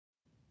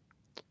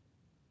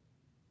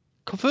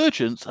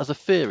Convergence, as a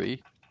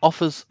theory,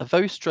 offers a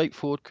very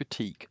straightforward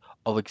critique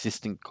of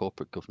existing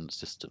corporate governance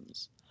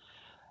systems.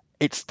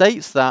 It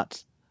states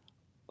that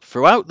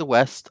throughout the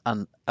West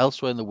and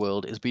elsewhere in the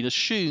world, it has been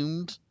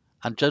assumed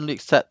and generally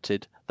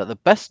accepted that the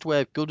best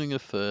way of governing a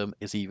firm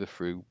is either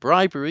through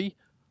bribery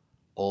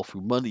or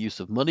through use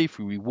of money,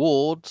 through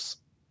rewards,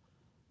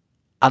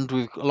 and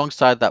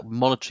alongside that,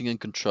 monitoring and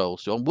control.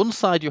 So on one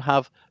side, you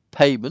have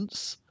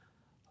payments,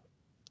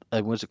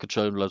 ways of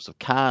controlling loads of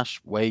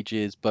cash,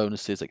 wages,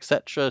 bonuses,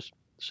 etc.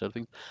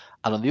 And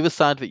on the other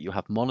side of it, you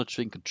have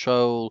monitoring,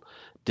 control,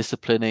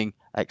 disciplining,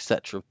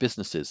 etc. of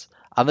businesses.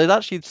 And they'd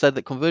actually said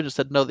that Convergence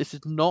said, no, this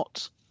is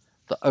not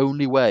the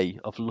only way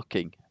of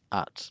looking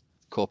at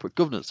corporate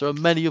governance. There are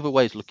many other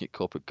ways of looking at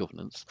corporate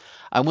governance.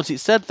 And once it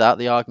said that,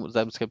 the argument was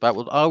then to go back,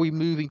 well, are we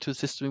moving to a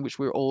system in which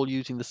we're all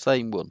using the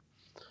same one?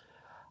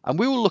 And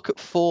we will look at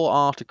 4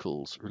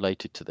 articles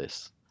related to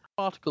this.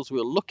 The articles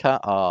we'll look at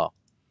are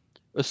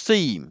a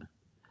theme.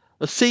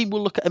 A theme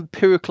will look at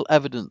empirical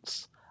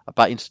evidence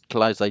about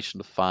institutionalization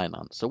of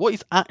finance. So what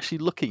he's actually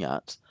looking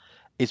at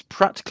is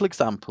practical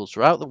examples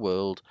throughout the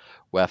world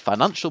where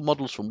financial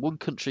models from one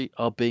country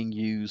are being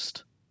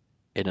used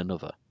in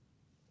another.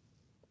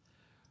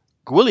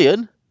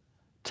 Gwillian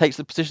takes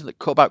the position that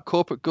about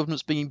corporate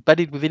governance being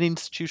embedded within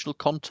institutional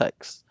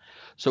contexts.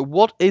 So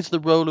what is the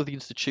role of the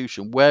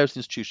institution? Where is the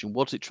institution?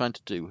 What is it trying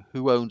to do?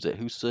 Who owns it?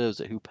 Who serves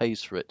it? Who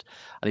pays for it?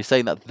 And he's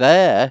saying that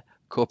there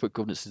corporate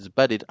governance is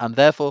embedded, and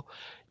therefore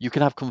you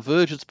can have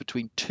convergence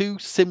between 2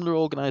 similar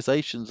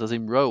organizations, as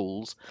in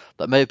roles,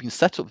 that may have been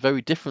set up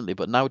very differently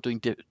but now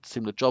doing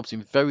similar jobs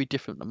in very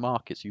different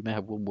markets. You may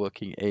have one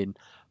working in,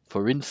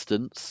 for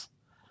instance,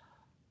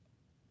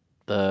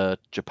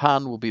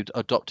 Japan will be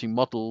adopting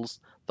models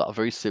that are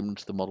very similar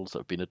to the models that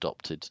have been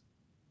adopted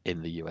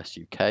in the US,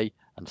 UK,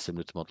 and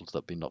similar to models that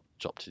have been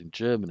adopted in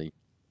Germany.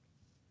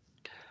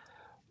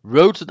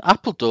 Rhodes and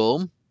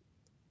Appledorn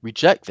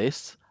reject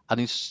this and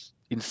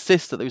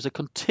insist that there is a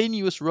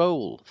continuous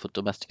role for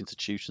domestic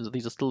institutions, and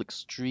these are still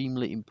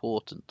extremely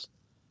important.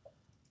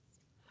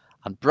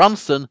 And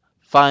Branson,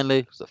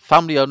 finally, that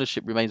family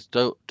ownership remains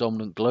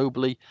dominant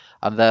globally,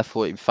 and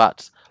therefore, in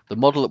fact, the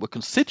model that we're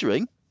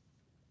considering,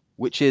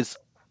 which is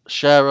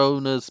share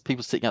owners,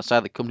 people sitting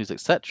outside the companies,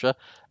 etc.,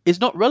 is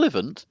not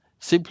relevant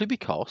simply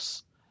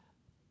because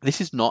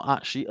this is not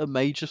actually a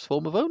major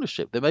form of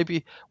ownership.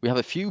 We have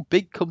a few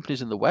big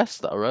companies in the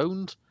West that are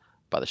owned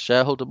by the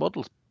shareholder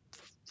model,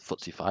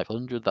 FTSE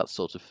 500, that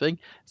sort of thing.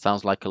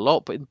 Sounds like a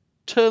lot, but in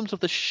terms of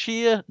the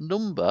sheer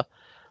number,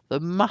 the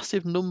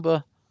massive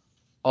number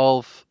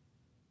of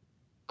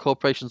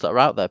corporations that are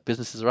out there,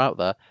 businesses are out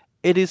there,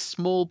 it is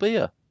small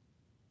beer.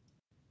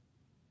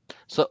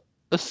 So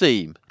a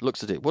theme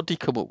looks at it. What did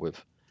he come up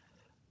with?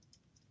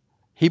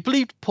 He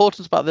believed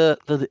importance about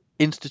the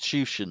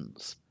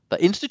institutions. That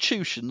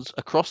institutions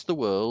across the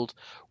world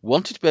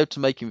wanted to be able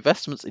to make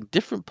investments in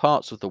different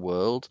parts of the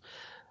world.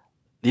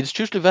 The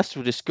institutional investors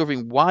were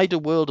discovering wider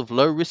world of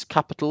low-risk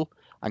capital,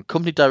 and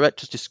company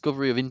directors'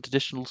 discovery of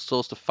additional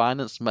source of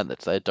finance meant that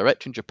they're a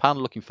director in Japan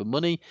looking for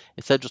money,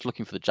 instead of just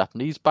looking for the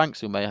Japanese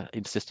banks who may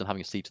insist on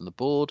having a seat on the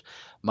board,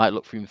 might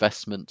look for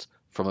investment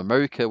from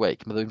America, where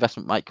the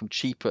investment might come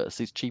cheaper,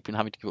 it's cheaper in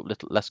having to give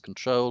up less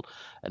control,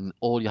 and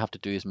all you have to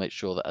do is make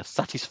sure that a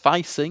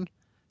satisficing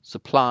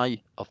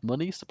supply of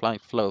money, supply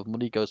and flow of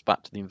money goes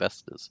back to the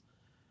investors.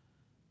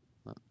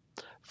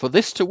 For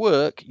this to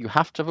work, you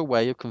have to have a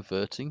way of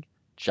converting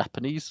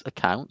Japanese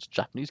accounts,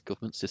 Japanese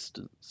government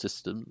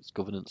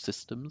governance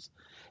systems,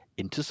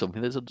 into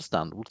something that's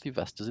understandable to the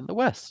investors in the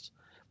West.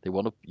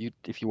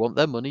 If you want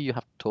their money, you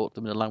have to talk to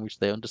them in a language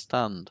they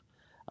understand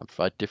and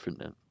provide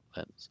different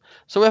events.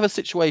 So we have a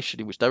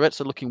situation in which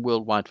directors are looking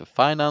worldwide for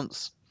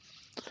finance,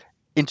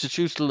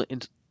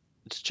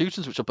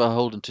 institutions which are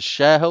beholden to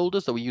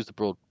shareholders, though we use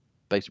the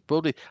basic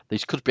broadly.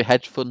 These could be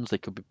hedge funds, they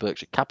could be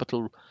Berkshire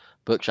Capital,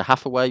 Berkshire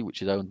Hathaway,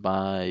 which is owned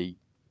by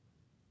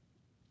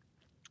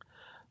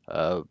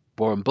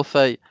Warren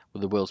Buffett,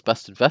 with the world's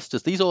best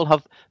investors. These all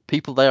have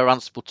people they are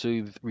answerable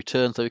to,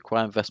 returns they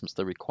require, investments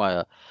they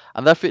require.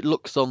 And therefore it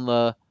looks on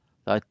the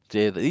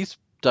idea that these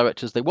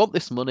directors, they want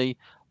this money.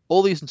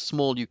 All these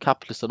small new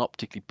capitalists are not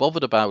particularly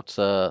bothered about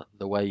the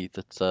way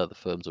that the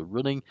firms are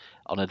running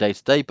on a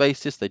day-to-day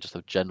basis. They just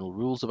have general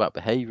rules about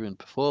behavior and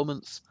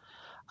performance.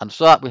 And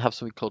for that we have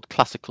something called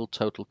classical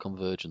total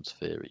convergence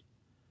theory.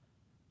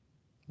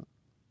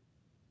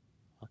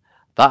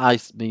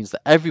 That means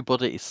that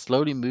everybody is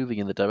slowly moving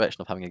in the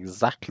direction of having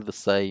exactly the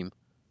same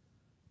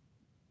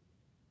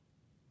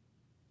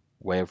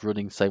way of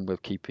running, same way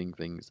of keeping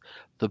things.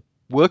 The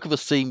work of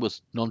Asim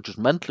was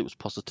non-judgmental, it was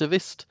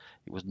positivist.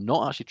 It was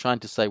not actually trying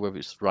to say whether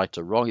it's right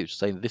or wrong, it was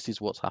saying this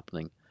is what's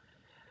happening.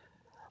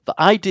 The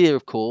idea,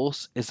 of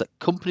course, is that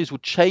companies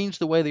would change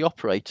the way they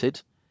operated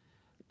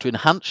to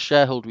enhance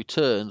shareholder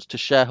returns to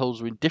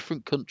shareholders in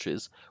different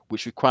countries,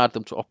 which required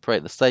them to operate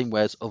in the same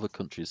way as other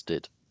countries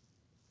did.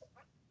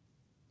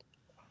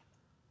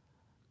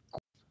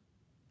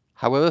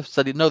 However,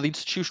 said no, the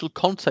institutional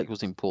context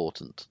was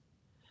important.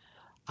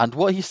 And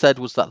what he said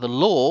was that the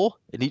law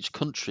in each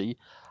country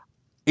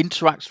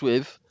interacts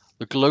with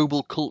the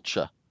global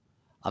culture,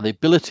 and the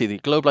ability, the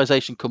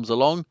globalization comes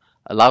along,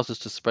 allows us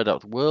to spread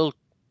out the world,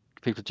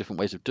 people have different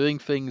ways of doing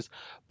things,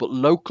 but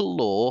local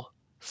law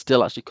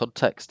still actually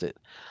context it.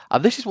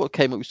 And this is what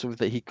came up with something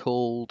that he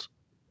called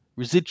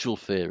residual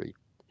theory.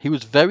 He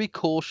was very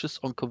cautious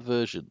on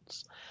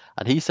convergence,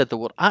 and he said that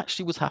what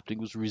actually was happening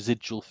was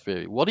residual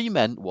theory. What he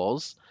meant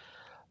was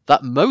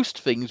that most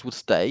things would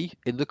stay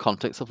in the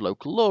context of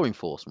local law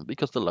enforcement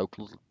because the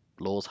local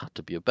laws had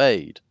to be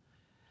obeyed.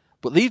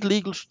 But these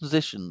legal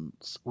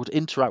transitions would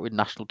interact with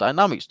national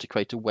dynamics to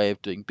create a way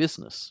of doing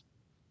business.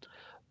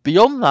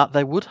 Beyond that,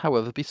 there would,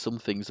 however, be some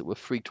things that were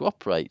free to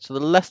operate, so the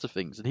lesser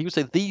things, and he would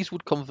say these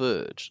would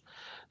converge.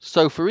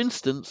 So, for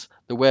instance,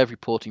 the way of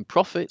reporting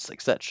profits,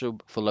 etc.,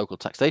 for local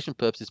taxation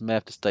purposes may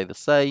have to stay the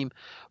same,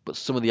 but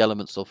some of the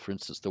elements of, for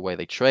instance, the way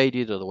they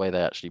traded or the way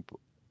they actually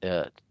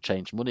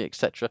changed money,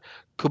 etc.,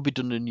 could be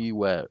done in a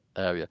new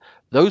area.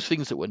 Those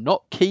things that were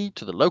not key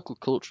to the local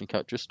culture and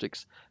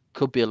characteristics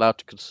could be allowed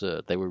to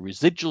conserve. They were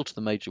residual to the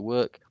major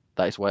work.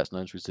 That is why it's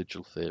known as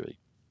residual theory.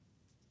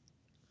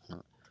 So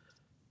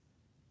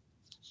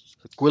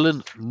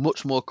Gwilym,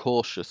 much more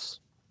cautious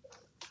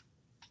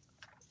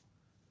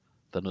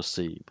than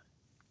Nassim.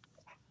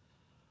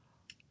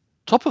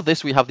 Top of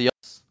this, we have the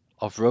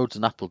of Rhodes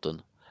and Appledon.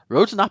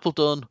 Rhodes and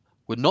Appledon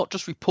were not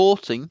just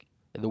reporting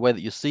in the way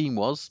that Nassim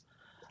was,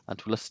 and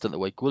to a lesser extent the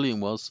way Gwilym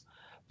was.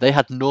 They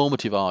had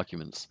normative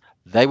arguments.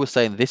 They were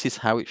saying this is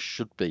how it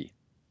should be.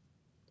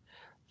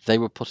 They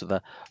were putting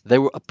there. They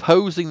were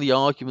opposing the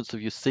arguments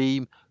of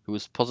Nassim, who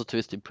was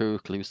positivist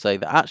empirical, who say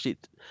that actually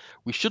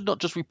we should not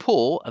just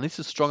report, and this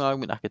is a strong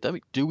argument in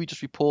academic, do we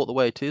just report the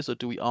way it is or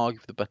do we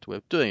argue for the better way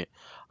of doing it?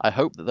 I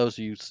hope that those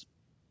of you,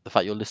 the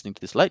fact you're listening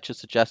to this lecture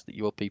suggests that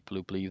you're people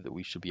who believe that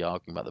we should be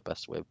arguing about the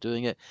best way of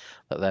doing it,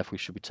 that therefore we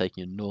should be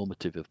taking a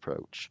normative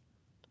approach.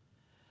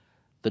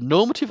 The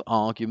normative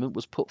argument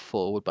was put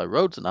forward by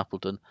Rhodes and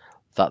Appledon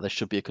that there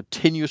should be a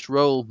continuous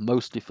role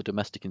mostly for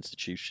domestic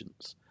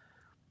institutions.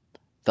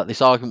 That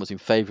this argument was in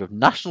favour of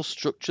national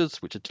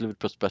structures which had delivered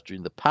prosperity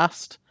in the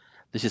past.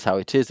 This is how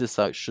it is, this is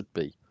how it should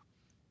be.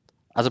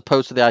 As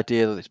opposed to the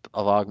idea that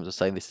of arguments are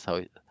saying this is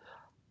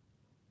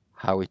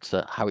how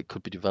it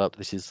could be developed,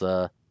 this is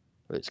where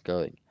it's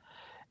going.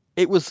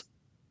 It was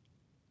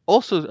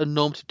also a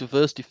normative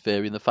diversity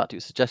theory in the fact it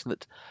was suggesting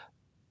that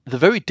the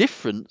very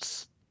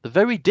difference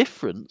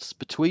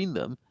between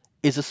them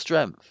is a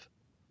strength.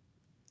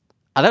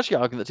 And actually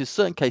arguing that in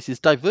certain cases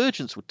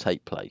divergence would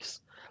take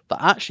place.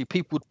 That actually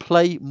people would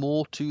play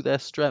more to their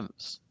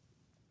strengths.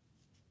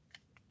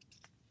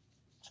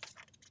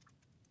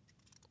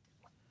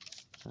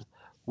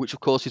 Which, of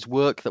course, is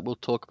work that we'll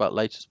talk about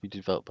later as we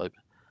develop by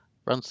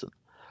Branson.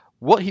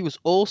 What he was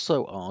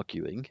also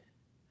arguing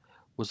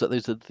was that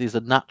there's a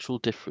natural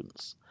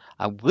difference.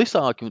 And this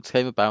argument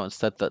came about and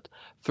said that,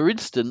 for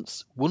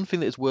instance, one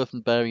thing that is worth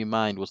bearing in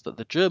mind was that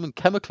the German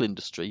chemical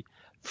industry,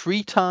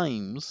 3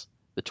 times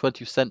the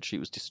 20th century it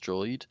was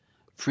destroyed,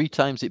 3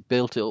 times it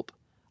built it up,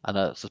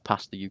 and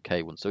surpassed the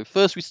UK one. So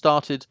first we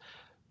started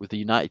with the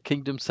United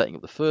Kingdom setting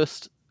up the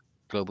first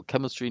global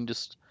chemistry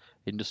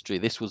industry.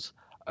 This was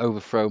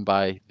overthrown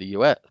by the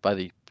US,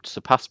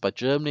 surpassed by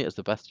Germany as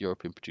the best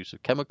European producer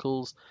of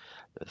chemicals.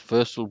 The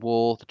First World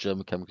War, the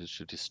German chemical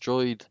industry was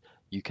destroyed.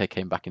 UK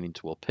came back in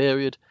interwar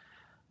period.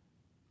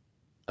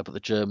 But the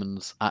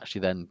Germans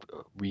actually then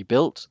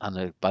rebuilt,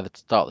 and by the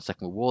start of the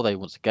Second World War, they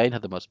once again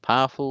had the most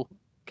powerful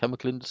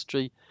chemical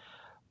industry.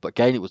 But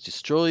again, it was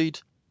destroyed.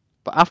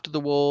 But after the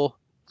war,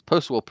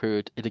 post-war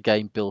period, it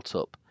again built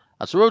up.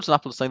 And so Rhodes and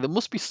Appledon are saying there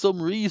must be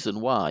some reason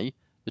why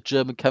the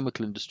German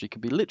chemical industry can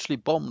be literally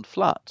bombed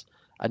flat,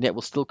 and yet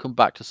will still come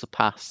back to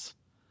surpass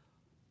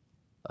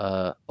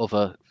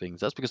other things.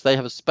 That's because they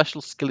have a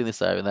special skill in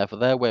this area, and therefore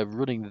their way of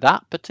running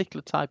that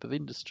particular type of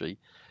industry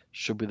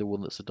should be the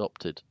one that's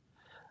adopted.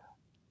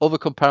 Other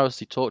comparisons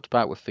he talked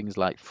about were things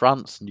like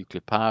France,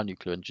 nuclear power,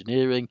 nuclear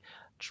engineering,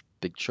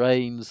 big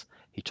trains.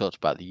 He talked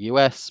about the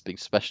US being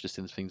specialist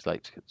in things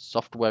like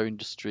software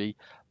industry,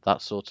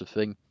 that sort of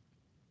thing.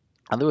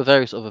 And there were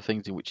various other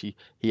things in which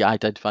he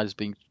identified as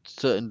being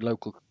certain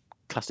local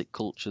classic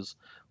cultures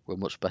were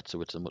much better,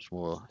 which are much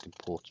more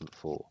important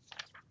for.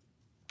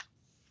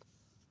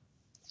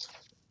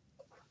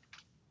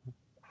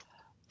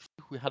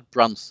 We had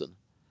Branson.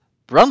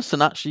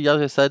 Branson actually,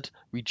 as I said,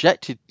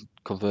 rejected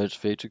convergence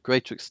theory to a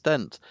greater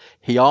extent.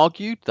 He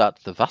argued that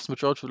the vast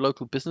majority of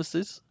local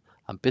businesses,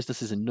 and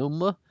businesses in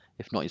number,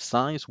 if not in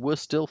size, were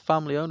still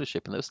family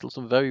ownership, and there was still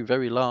some very,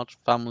 very large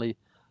family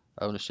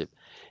ownership.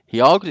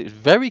 He argued it was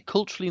very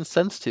culturally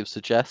insensitive to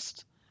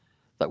suggest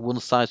that one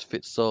size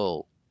fits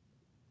all.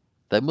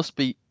 There must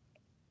be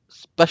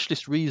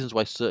specialist reasons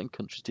why certain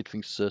countries did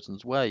things a certain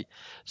way.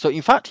 So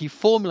in fact, he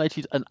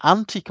formulated an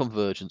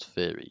anti-convergence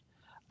theory,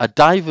 a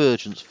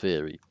divergence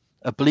theory,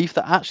 a belief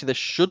that actually there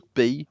should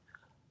be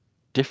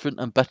different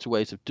and better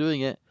ways of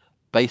doing it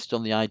based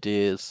on the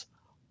ideas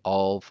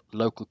of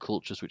local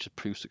cultures which have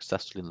proved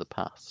successful in the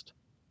past.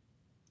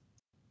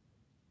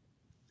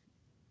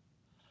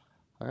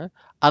 Okay.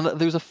 And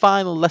there was a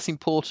final, less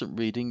important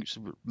reading, which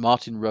is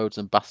Martin Rhodes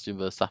and Bastian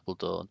versus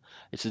Appledorn.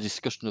 It's a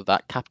discussion of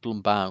that, Capital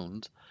and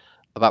Bound,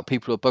 about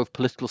people who are both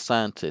political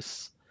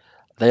scientists.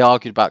 They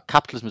argued about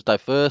capitalism is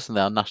diverse and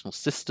there are national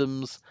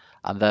systems,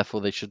 and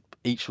therefore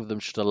each of them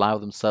should allow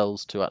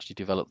themselves to actually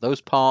develop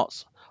those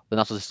parts of the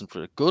national system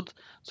for good.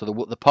 So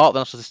the part of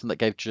the national system that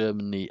gave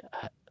Germany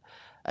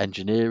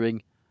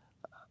engineering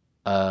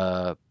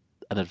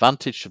an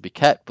advantage should be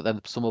kept, but then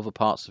some other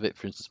parts of it,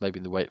 for instance, maybe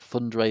in the way of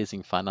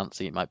fundraising,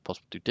 financing, it might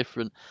possibly do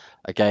different.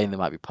 Again, there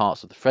might be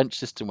parts of the French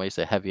system where you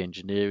say heavy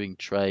engineering,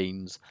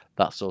 trains,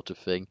 that sort of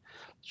thing,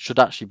 should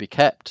actually be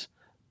kept,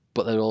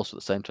 but they're also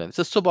at the same time. It's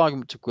a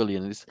sub-argument to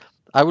Gwillian.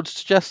 I would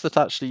suggest that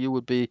actually you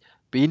would be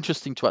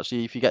interesting to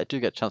actually, if you do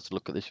get a chance to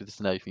look at this, if this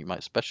is an area you think you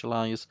might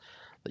specialise,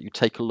 that you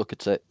take a look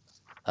at it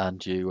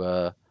and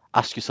you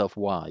ask yourself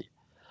why.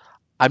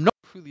 I'm not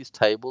through these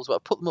tables, but I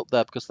put them up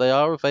there because they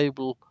are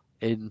available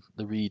in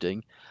the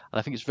reading, and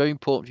I think it's very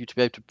important for you to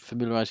be able to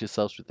familiarise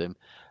yourselves with them.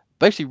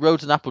 Basically,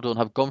 Rhodes and Appledorn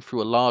have gone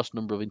through a large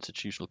number of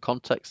institutional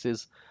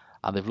contexts,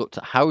 and they've looked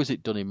at how is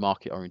it done in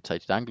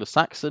market-orientated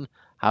Anglo-Saxon,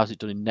 how is it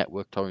done in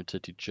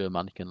networked-orientated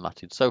Germanic and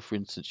Latin. So, for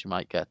instance, you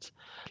might get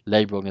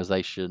labour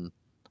organisation,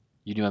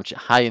 union membership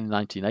high in the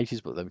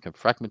 1980s, but then become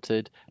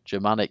fragmented.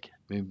 Germanic,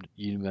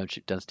 union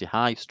membership density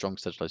high, strong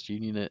centralised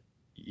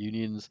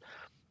unions.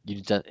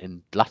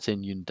 In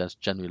Latin, union density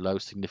generally low,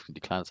 significant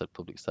decline inside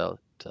public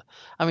sector.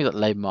 I mean, like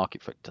labour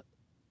market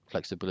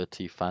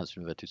flexibility, finance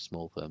related to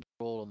small firms.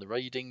 All on the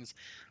readings,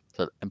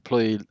 so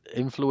employee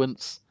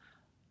influence,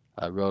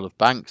 role of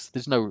banks.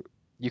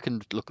 You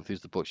can look at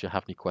these the books. You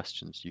have any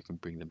questions, you can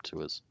bring them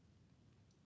to us.